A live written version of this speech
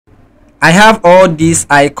I have all these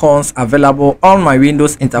icons available on my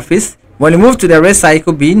Windows interface. When you move to the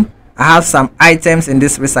recycle bin, I have some items in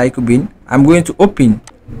this recycle bin. I'm going to open,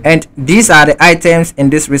 and these are the items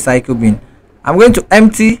in this recycle bin. I'm going to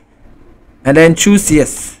empty and then choose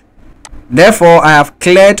yes. Therefore, I have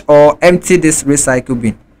cleared or emptied this recycle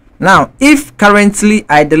bin. Now, if currently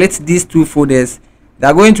I delete these two folders, they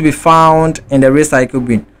are going to be found in the recycle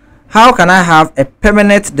bin. How can I have a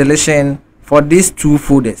permanent deletion for these two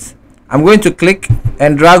folders? I'm going to click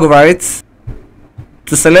and drag over it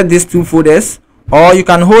to select these two folders, or you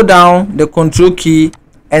can hold down the control key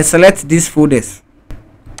and select these folders.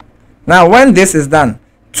 Now, when this is done,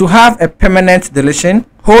 to have a permanent deletion,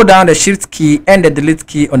 hold down the shift key and the delete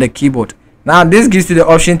key on the keyboard. Now, this gives you the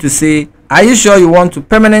option to say, are you sure you want to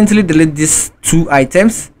permanently delete these two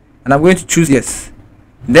items? And I'm going to choose yes.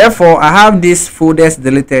 Therefore, I have these folders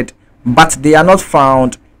deleted, but they are not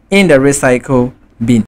found in the recycle bin.